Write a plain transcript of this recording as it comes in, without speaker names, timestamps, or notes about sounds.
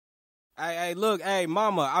Hey, look, hey,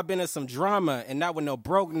 mama, I've been in some drama, and not with no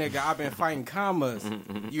broke nigga. I've been fighting commas.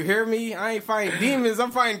 You hear me? I ain't fighting demons.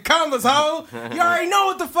 I'm fighting commas, ho. You already know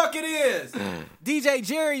what the fuck it is. DJ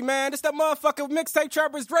Jerry, man. This that motherfucker Mixtape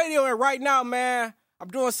Trappers Radio, and right now, man, I'm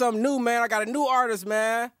doing something new, man. I got a new artist,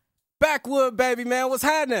 man. Backwood, baby, man. What's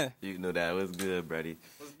happening? You know that. What's good, buddy?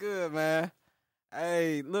 What's good, man?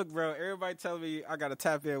 Hey, look, bro. Everybody telling me I got to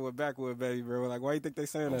tap in with Backwood, baby, bro. Like, why you think they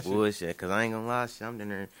saying that shit? Bullshit, because I ain't gonna lie, shit. I'm in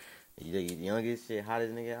there. You the youngest shit,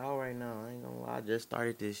 hottest nigga out right now. I ain't gonna lie, I just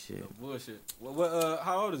started this shit. No bullshit.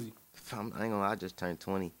 How old is he? I ain't gonna lie, I just turned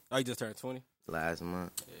 20. Oh, you just turned 20? Last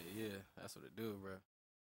month. Yeah, that's what it do, bro.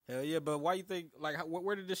 Hell yeah, but why you think, like,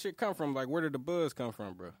 where did this shit come from? Like, where did the buzz come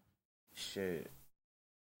from, bro? Shit.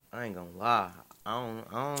 I ain't gonna lie. I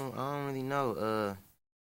don't really know.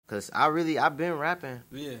 Cause I've been rapping.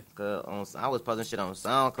 Yeah. Cause I was posting shit on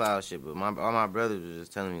SoundCloud shit, but all my brothers was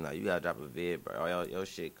just telling me like, you gotta drop a vid, bro. Your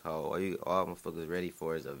shit cold. All motherfuckers ready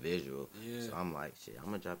for is a visual. Yeah. So I'm like, shit, I'm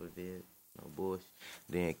gonna drop a vid. No bullshit.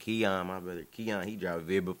 Then Keon, my brother Keon, he dropped a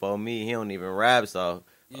vid before me. He don't even rap, so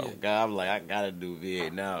yeah. Oh God, I'm like, I gotta do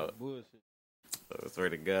vid now. Bullshit. I swear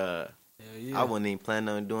to God. Hell yeah. I wasn't even planning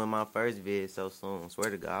on doing my first vid so soon. I swear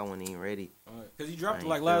to God, I wasn't even ready. Cause you dropped it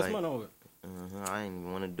like last month over. I didn't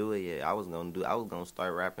even want to do it yet. I was gonna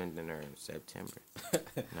start rapping dinner in September.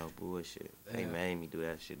 No bullshit. They made me do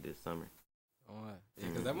that shit this summer. Yeah,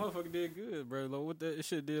 cause that motherfucker did good, bro. Like, what that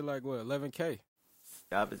shit did like what 11K.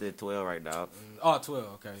 Yup, it's at 12 right now. Oh, 12.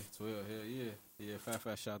 Okay, 12. Hell yeah, yeah.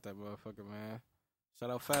 Fat shot that motherfucker, man. Shout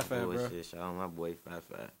out Fat, bro. Shout out my boy Fat.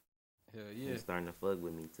 Hell yeah. He's starting to fuck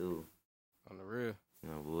with me too. On the real.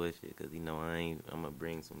 No bullshit, cause I'm gonna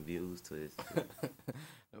bring some views to this.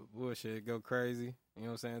 No bullshit, go crazy. You know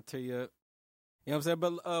what I'm saying? Tear you up. You know what I'm saying?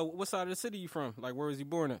 But what side of the city you from? Like, where was he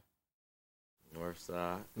born at? North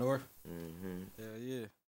side. North. Hell yeah.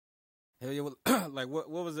 Hell yeah. Like, what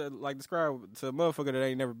was it like? Describe to a motherfucker that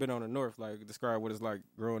ain't never been on the North. Like, describe what it's like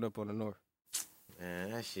growing up on the North. Man,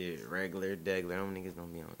 that shit regular, degular. Them niggas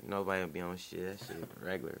don't be on. Nobody don't be on shit. That shit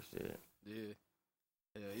regular shit. Yeah.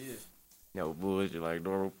 Hell yeah. No bullshit like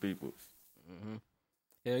normal people.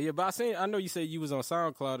 Yeah, yeah, but I know you said you was on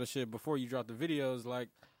SoundCloud and shit before you dropped the videos. Like,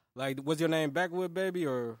 was your name Backwood, baby,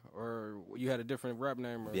 or you had a different rap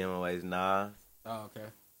name? Or? BMO's Nas. Oh, okay.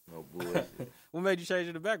 No bullshit. What made you change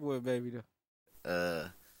it to Backwood, baby, though?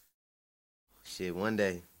 Shit, one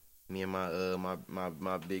day, me and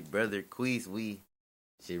my big brother, Queese,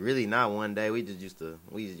 really not one day, we just used to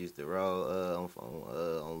roll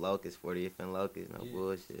on Locust, 40th and Locust, no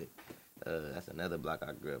bullshit. That's another block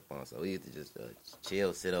I grew up on. So we used to just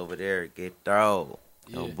chill, sit over there, get thrown.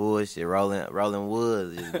 No bullshit, rolling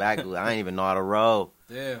woods, just Backwood. I didn't even know how to roll.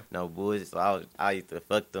 Yeah. No bullshit. So I used to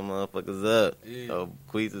fuck them motherfuckers up. Yeah. So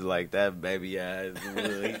Queez was like that baby ass.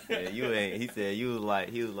 He said you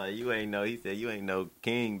ain't no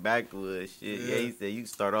king Backwood shit. Yeah, he said you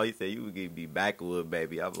start off. He said you would be Backwood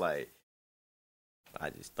baby. I'm like. I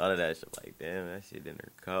just thought of that shit like, damn, that shit in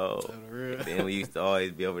there cold. Then we used to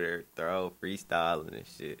always be over there freestyling and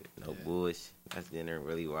shit. No bullshit. That's in there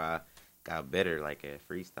really where I got better, like at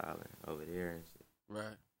freestyling over there and shit.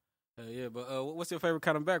 Right. Hell yeah, but what's your favorite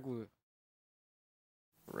kind of Backwood?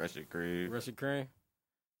 Russian cream. Russian cream?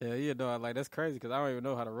 Hell yeah, dog. Like, that's crazy because I don't even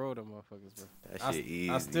know how to roll them motherfuckers, bro. That shit easy.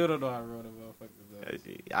 I still don't know how to roll them motherfuckers, though. That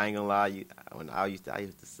shit, I ain't gonna lie, when I used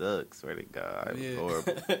to suck, swear to God. It was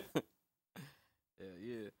horrible.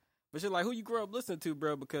 Yeah. But shit, like, who you grew up listening to,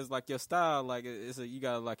 bro? Because, like, your style, like, you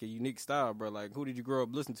got, like, a unique style, bro. Like, who did you grow up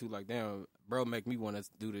listening to? Like, damn, bro, make me want to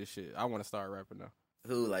do this shit. I want to start rapping now.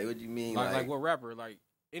 Who? Like, what you mean? Like what rapper? Like,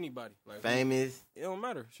 anybody. Like famous? It don't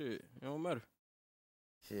matter. Shit. It don't matter.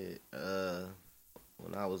 Shit.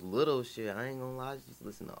 When I was little, shit, I ain't gonna lie, I just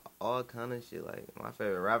listen to all kind of shit. Like, my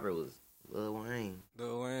favorite rapper was Lil Wayne.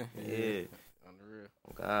 Lil Wayne? Yeah. On the real.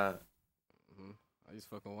 Oh, God. I used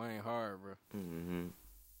fucking Wayne hard, bro.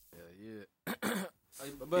 Yeah.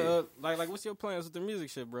 But like, what's your plans with the music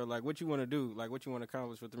shit, bro? Like, what you want to do? Like, what you want to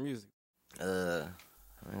accomplish with the music? I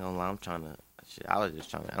ain't gonna lie, I'm trying to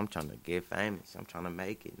get famous. I'm trying to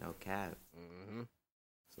make it, no cap.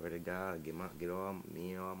 Swear to God, get all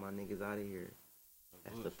me and all my niggas out of here.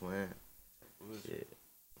 That's the plan. Shit.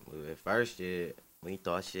 At first, shit, we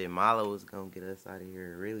thought shit Milo was gonna get us out of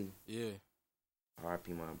here, really. Yeah.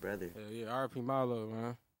 R.I.P. my brother. Hell yeah, R.I.P. Milo,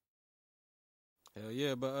 man. Hell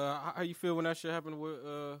yeah, but how you feel when that shit happened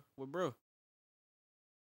with bro?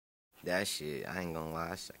 That shit, I ain't gonna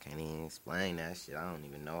lie, I can't even explain that shit. I don't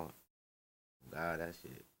even know. God, that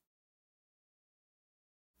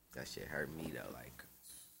shit hurt me though, like.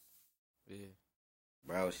 Yeah.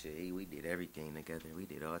 Bro, shit, we did everything together. We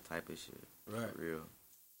did all type of shit. Right. For real.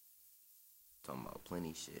 Talking about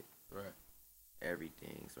plenty shit. Right.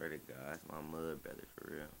 Everything. Swear to God, that's my mud brother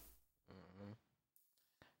for real.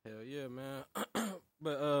 Hell yeah, man.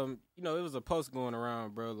 But you know, it was a post going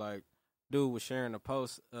around, bro. Like, dude was sharing a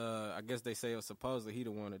post. I guess they say it was supposedly he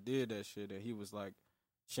the one that did that shit, and he was like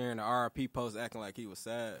sharing the RIP post, acting like he was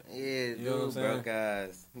sad. Yeah, You know what I'm dude, broke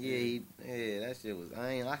eyes. Yeah, that shit was.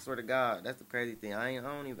 I swear to God, that's the crazy thing. I ain't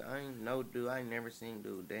no dude. I ain't never seen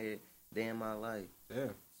dude dead in my life. Yeah.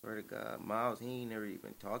 Swear to God, Miles, he ain't never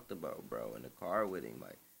even talked about, bro, in the car with him.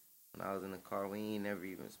 Like, when I was in the car, we ain't never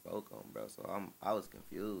even spoke on, bro. So I was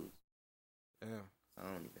confused. Yeah. I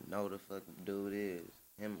don't even know the fuck dude is,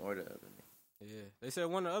 him or the other nigga. Yeah. They said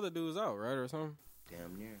one of the other dudes out, right, or something.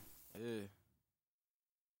 Damn near. Yeah.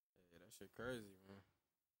 Yeah, that shit crazy,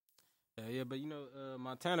 man. Yeah, but you know,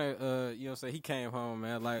 Montana, you know, say he came home,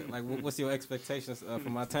 man. Like, what's your expectations for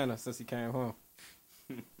Montana since he came home?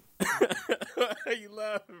 You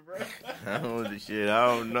laughing, bro? I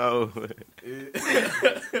don't know.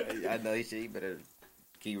 I know he better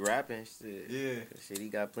keep rapping shit. Yeah. Shit, he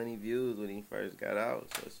got plenty views when he first got out.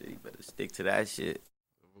 So shit, he better stick to that shit.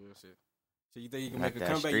 Bullshit. So you think he can Not make a that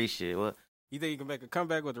comeback? street shit. What? You think he can make a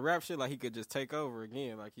comeback with the rap shit? Like he could just take over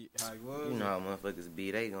again, like how he was? You know how motherfuckers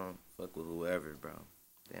be. They gon' fuck with whoever, bro.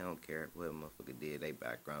 They don't care what a motherfucker did. They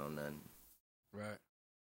background, nothing. Right.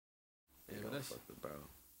 They Yeah, gon' that's... fuck with bro.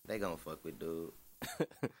 They gon' fuck with dude.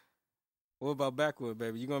 What about Backwood,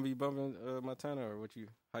 baby? You gonna be bumping Montana, or what?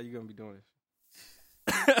 How you gonna be doing this?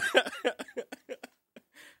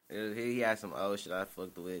 He had some old shit I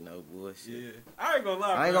fucked with, no bullshit. Yeah, I ain't gonna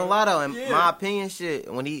lie. I ain't gonna lie though. In my opinion,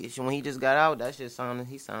 shit. When he just got out, that shit sounded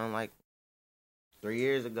like 3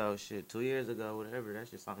 years ago, shit, 2 years ago, whatever. That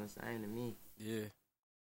shit sounded the same to me. Yeah.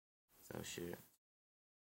 So shit.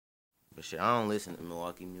 But shit, I don't listen to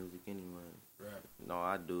Milwaukee music anyway. Right. No,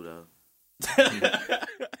 I do though.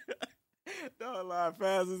 Don't lie,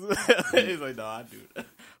 fast as he's like, no, I do that.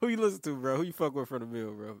 Who you listen to, bro? Who you fuck with from the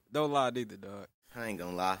mill, bro? Don't lie neither, dog. I ain't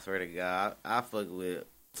gonna lie, swear to God. I fuck with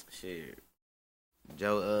shit.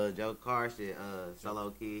 Joe Carr shit,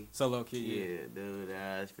 Solo Key. Solo Key, yeah, dude,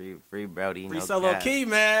 that's free Brody. Free no Solo cap. Key,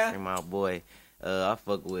 man. Free my boy. I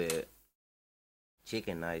fuck with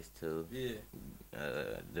Chicken Nice too. Yeah.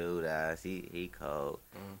 Dude, he cold.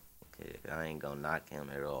 Okay, I ain't gonna knock him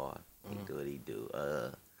at all. He do what he do.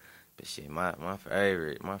 But shit, my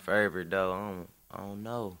favorite though, I don't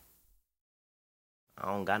know. I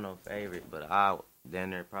don't got no favorite, but damn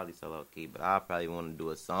near probably Solo Key. But I probably want to do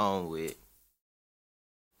a song with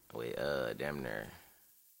damn near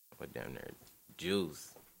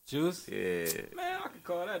Juice. Juice? Yeah. Man, I could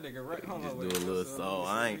call that nigga right. Hold Just on, do wait, a little song.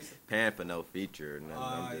 I ain't recent. paying for no feature or nothing.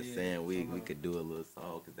 I'm just saying we Somebody. could do a little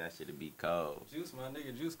song because that shit'd be cold. Juice, my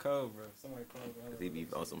nigga, Juice cold, bro. Somebody call him. Cause he be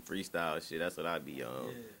on some freestyle shit. That's what I be on.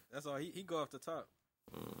 Yeah, that's all. He go off the top.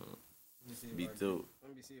 Me too.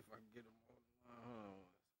 Let me see if I can get him on.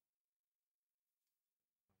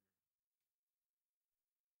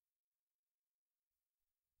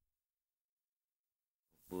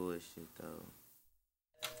 Bullshit though.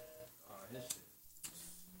 Oh, his shit.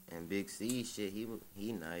 And Big C shit,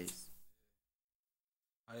 he nice.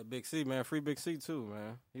 Hey, Big C, man. Free Big C, too,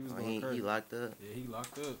 man. He was going crazy. He locked up. Yeah, he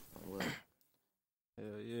locked up. Oh, well.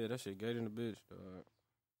 Hell yeah, that shit gate in the bitch, dog.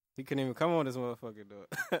 He couldn't even come on this motherfucker, dog.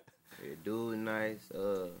 Yeah, dude nice.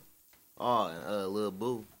 And Lil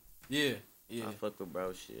Boo. Yeah, yeah. I fuck with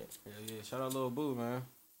bro shit. Yeah, yeah. Shout out Lil Boo, man.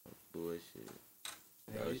 Bullshit.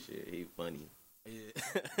 Bro shit, he funny. Yeah.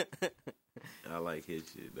 I like his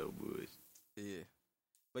shit, though, bullshit. Yeah.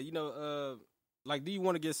 But, you know, like, do you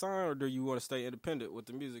want to get signed or do you want to stay independent with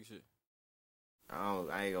the music shit? I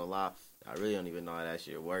ain't gonna lie. I really don't even know how that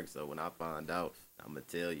shit works, so when I find out, I'm gonna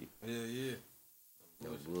tell you. Yeah, yeah. No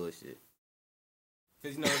bullshit.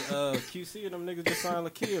 Cause you know, QC and them niggas just signed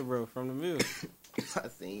Lakia, bro, from the mill. I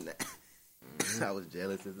seen that. I was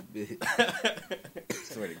jealous as a bitch.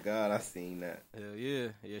 Swear to God, I seen that. Hell yeah,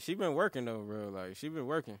 yeah. She been working though, bro. Like she been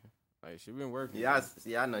working. Yeah,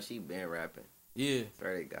 I know she been rapping. Yeah.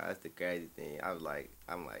 Swear to God, that's the crazy thing. I thought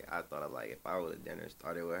if I would have done it,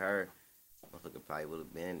 started with her, motherfucker probably would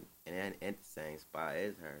have been in the same spot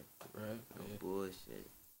as her. Right. No yeah. bullshit.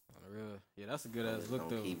 On the real. Yeah, that's a good ass look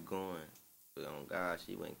though. Keep going. But on God,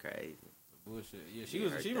 she went crazy. Bullshit. Yeah, she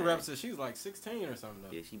been rapping since she was like 16 or something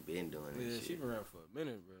though. Yeah, she been doing this shit. She been rapping for a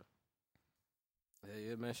minute, bro.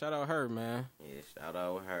 Yeah, man. Shout out her, man. Yeah, shout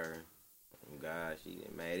out her. Oh God, she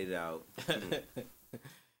done made it out.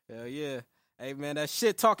 Hell yeah. Hey, man, that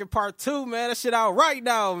shit talking part 2, man. That shit out right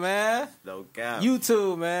now, man. No cap.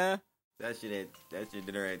 YouTube, man. That shit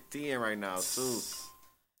dinner at 10 right now, too.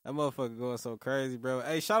 That motherfucker going so crazy, bro.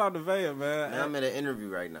 Hey, shout out to Vaya, man. I'm at an interview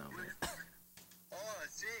right now, man.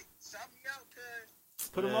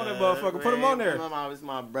 Put him on that motherfucker. Put him on there. It's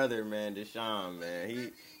my brother, man, Deshaun,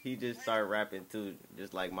 man. He just started rapping too,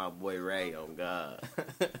 just like my boy Ray. On God,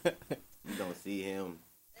 you don't see him.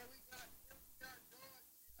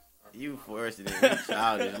 You forcing it, you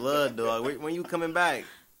childish, love dog. When you coming back?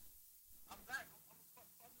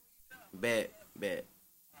 Bet.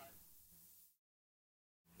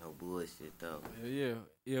 No bullshit though. Yeah.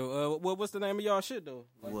 What's the name of y'all shit though?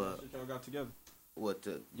 Like What? Shit y'all got together. What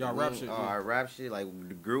the y'all rap shit? Our rap shit, like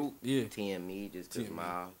the group. Yeah. TME, just cause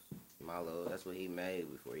Milo, that's what he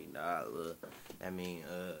made before he died. Look, I mean,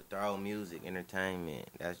 throw music, entertainment.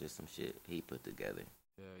 That's just some shit he put together.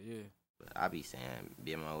 Yeah. But I be saying,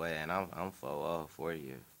 be my way, and I'm for 4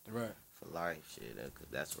 years. Right. For life, shit. Cause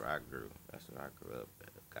that's where I grew. That's where I grew up.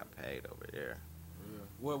 Got paid over there.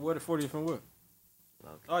 Yeah. What the 40th from what?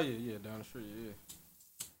 Okay. Oh yeah, down the street, yeah.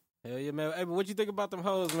 Hell yeah, man. Hey, but what you think about them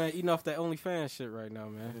hoes, man? Eating off that OnlyFans shit right now,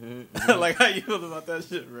 man. Like, how you feel about that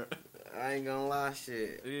shit, bro? I ain't gonna lie,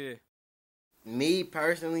 shit. Yeah. Me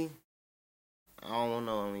personally, I don't want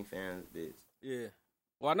no OnlyFans, bitch. Yeah.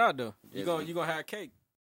 Why not though? You gonna have cake?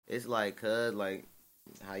 It's like, cuz, like,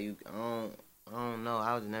 how you, I don't know.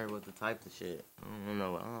 I was never with the type of shit. I don't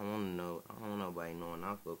know. I don't want to know. I don't want nobody knowing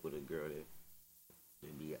I fuck with a girl that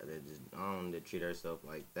treat herself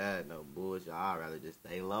like that. No bullshit. I'd rather just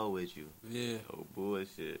stay low with you. Yeah. No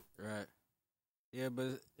bullshit. Right. Yeah,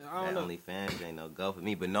 but I don't know. OnlyFans ain't no go for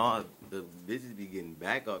me. But no, the bitches be getting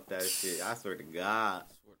back off that shit. I swear to God.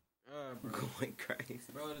 Bro. Going crazy.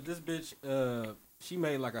 Bro, this bitch, she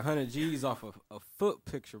made like 100 G's off of a foot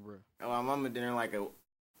picture, bro. Oh, my mama did in like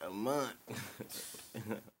a month.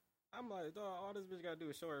 I'm like, dog, all this bitch gotta do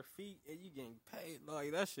is show her feet and you getting paid.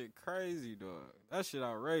 Like, that shit crazy, dog. That shit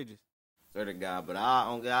outrageous. Swear to God. But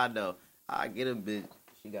on God, though, I get a bitch.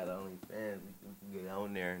 She got OnlyFans. We can get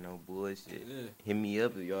on there. No bullshit. Yeah. Hit me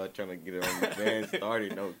up if y'all trying to get it OnlyFans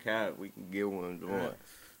started. No cap. We can get one going. Right.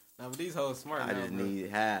 Nah, but these hoes smart. I just need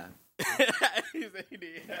half. He said he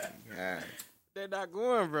need half. They're not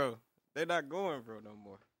going, bro. No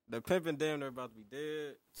more. The pimping damn near about to be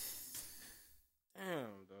dead.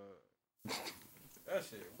 Damn, dog. That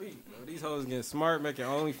shit weak, bro. These hoes getting smart, making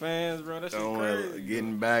OnlyFans, bro. That shit crazy.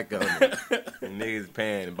 Getting back on it. And niggas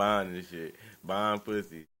paying, buying this shit. Buying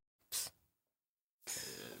pussy. Yeah,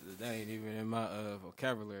 that ain't even in my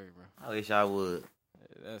vocabulary, bro. I wish I would.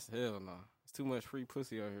 That's hell no. It's too much free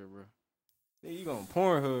pussy out here, bro. Nigga, you gonna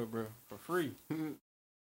Pornhub, bro, for free.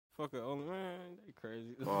 Fuck it, only man, they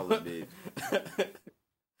crazy. All the bitch.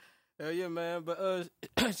 Hell yeah, man. But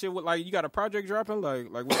shit, like you got a project dropping?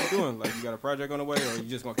 Like what you doing? Like you got a project on the way, or you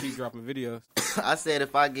just gonna keep dropping videos? I said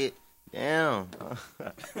if I get down.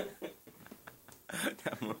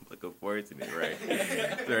 That motherfucker forcing it, right?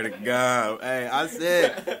 Swear to God. Hey, I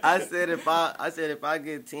said if I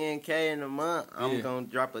get 10K in a month, I'm gonna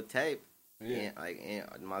drop a tape. Yeah.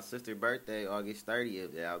 And my sister's birthday, August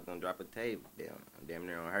 30th, I was gonna drop a tape. Damn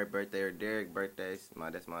near on her birthday or Derek's birthday.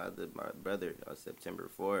 That's my other brother, September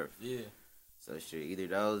 4th. Yeah. So shit, either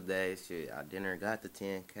those days, shit, I dinner got the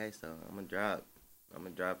 10K, so I'm gonna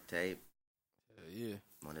drop tape. Yeah.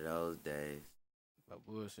 One of those days. No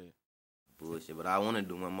bullshit. But I want to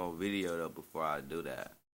do one more video though before I do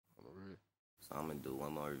that. Oh, really? So I'm gonna do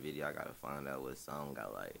one more video. I gotta find out what song I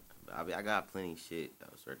like. I got plenty shit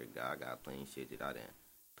though. Swear to God, I got plenty shit that I didn't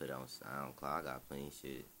put on SoundCloud. I got plenty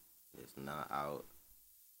shit that's not out.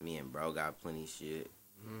 Me and bro got plenty shit.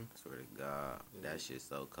 Mm-hmm. Swear to God, that shit's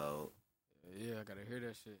so cold. Yeah, I gotta hear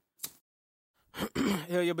that shit.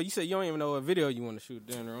 Hell yeah, but you said you don't even know what video you want to shoot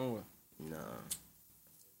down there on with. Nah.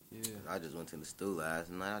 Yeah. I just went to the stool last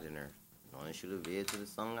night. I didn't want to shoot a video to the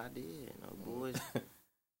song I did. No boys.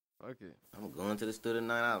 Fuck it. I'm going to the studio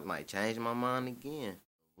tonight. I might change my mind again.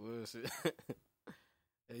 Bullshit.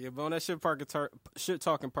 Yeah, but on that shit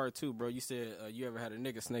talking part 2, bro. You said you ever had a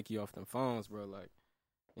nigga snake you off them phones, bro? Like,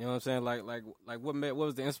 you know what I'm saying? Like what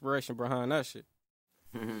was the inspiration behind that shit?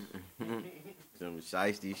 Some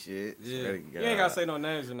shiesty shit. Yeah. You ain't gotta say no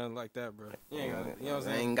names or nothing like that, bro. You ain't gotta, you know what I'm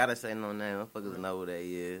saying? I ain't gotta say no name. Motherfuckers know who they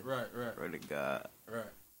is. Right. Swear to God. Right.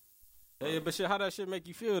 Yeah, but shit, how that shit make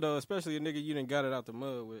you feel though? Especially a nigga you done got it out the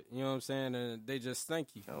mud with. You know what I'm saying? And they just thank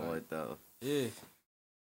you. You know what though? Yeah.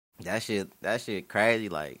 That shit crazy.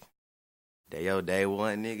 Like, day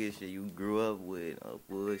one nigga shit you grew up with. Oh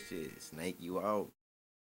bullshit, snake you out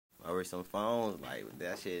over some phones. Like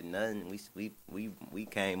that shit, nothing. We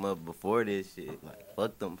came up before this shit. Like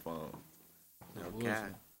fuck them phones. No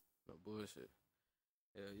bullshit.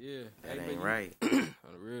 Hell yeah. That ain't right. On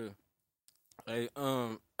the real. Hey,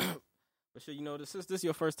 but shit, you know, since this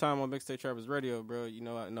your first time on Mixtape Trappers Radio, bro, you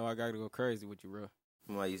know I gotta go crazy with you, bro.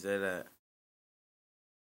 Why you say that?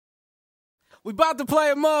 We about to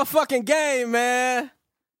play a motherfucking game, man.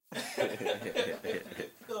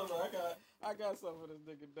 I got something for this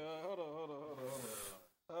nigga, dog. Hold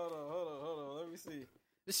on. Let me see.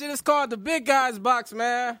 This shit is called the Big Guys Box,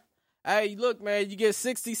 man. Hey, look, man, you get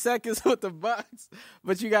 60 seconds with the box,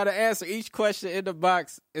 but you got to answer each question in the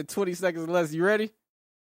box in 20 seconds or less. You ready?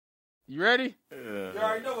 You ready? You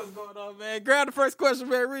already know what's going on, man. Grab the first question,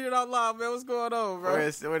 man. Read it out loud, man. What's going on, bro?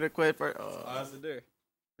 Where the question first? It's there.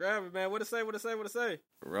 Grab it, man. What it say?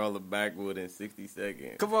 Roll a Backwood in 60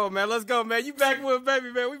 seconds. Come on, man. Let's go, man. You Backwood,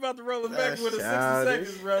 baby, man. We about to roll it Backwood in 60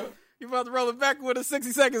 seconds, bro. You about to roll it Backwood in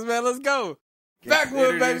 60 seconds, man. Let's go.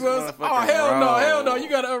 Backwood, baby. Oh, hell no. You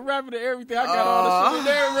got to unwrap it and everything. I got all the shit in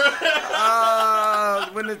there,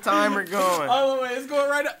 bro. When the timer going? Oh, wait. It's going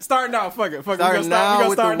right up. Starting now. Fuck it. Starting now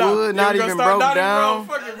with the wood not even broke down.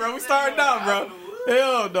 Fuck it, bro. We starting now, bro.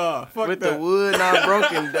 Hell no. Fuck with that. The wood not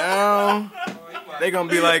broken down. They gonna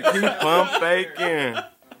be like, you pump faking.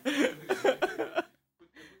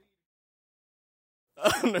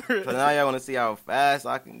 So now y'all wanna see how fast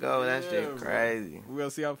I can go? That shit crazy. We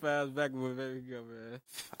gonna see how fast Backwood baby go, man.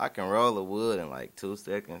 I can roll a wood in like 2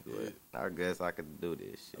 seconds, but I guess I could do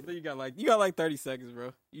this shit. I think you got like 30 seconds,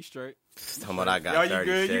 bro. You straight. Talking about I got 30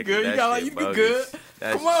 seconds. You good. You good.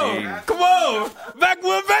 That's come on.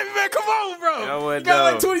 Backwood baby, man. Come on, bro. You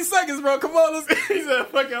got like 20 seconds, bro. Come on. He said,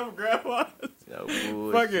 fuck it, I'm a grandma. No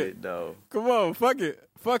bullshit, though. Come on, fuck it.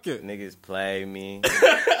 Niggas play me.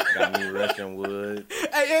 Got me rushing wood.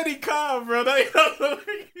 Hey, Eddie, calm, bro.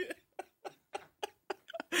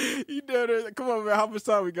 You done it. Come on, man. How much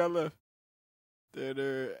time we got left?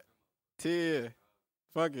 10.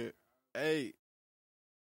 Fuck it. 8.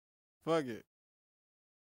 Fuck it.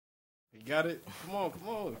 You got it? Come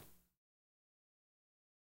on.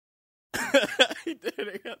 He did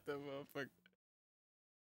it. Got that motherfucker.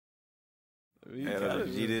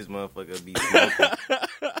 This motherfucker be smoking.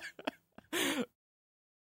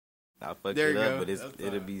 I fucked it up, but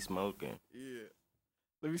it'll be smoking. Yeah.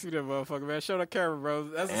 Let me see that motherfucker, man. Show that camera, bro.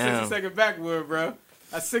 That's a 60-second Backwood, bro.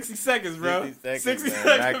 That's 60 seconds, bro. 60 seconds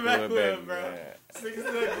Backwood, baby, bro. Man. 60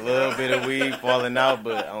 seconds. A little bit of weed falling out,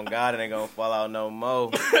 but on God, it ain't gonna fall out no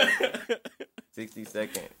more. 60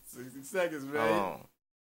 seconds. 60 seconds, man. Hold on.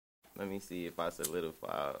 Let me see if I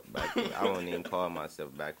solidify Backwood. I won't even call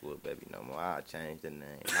myself Backwood, baby, no more. I'll change the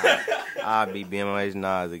name. I'll be BMH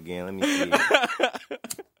Nas again. Let me see.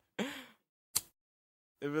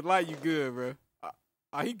 If it like you good, bro.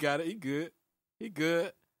 He got it. He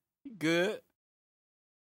good.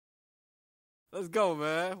 Let's go,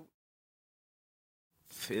 man.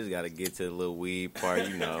 Just gotta get to the little weed part,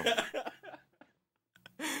 you know.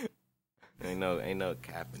 Ain't no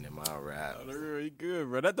capping in my rap. Oh, he good,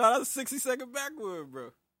 bro. That's a 60-second Backwood,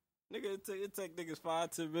 bro. Nigga, it take niggas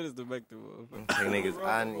 5-10 minutes to make the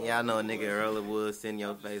motherfucker. I know a nigga roller wood sit in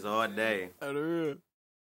your face all day. Oh, the real.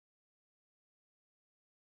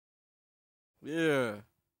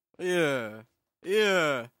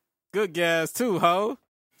 Yeah. Good gas too, ho.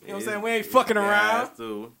 You know what I'm saying? We ain't fucking around.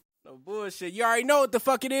 Too. No bullshit. You already know what the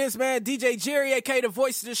fuck it is, man. DJ Jerry, a.k.a. the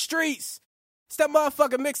voice of the streets. It's that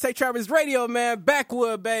motherfucking Mixtape Trappers Radio, man.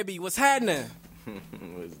 Backwood, baby. What's happening?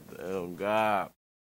 Oh, God.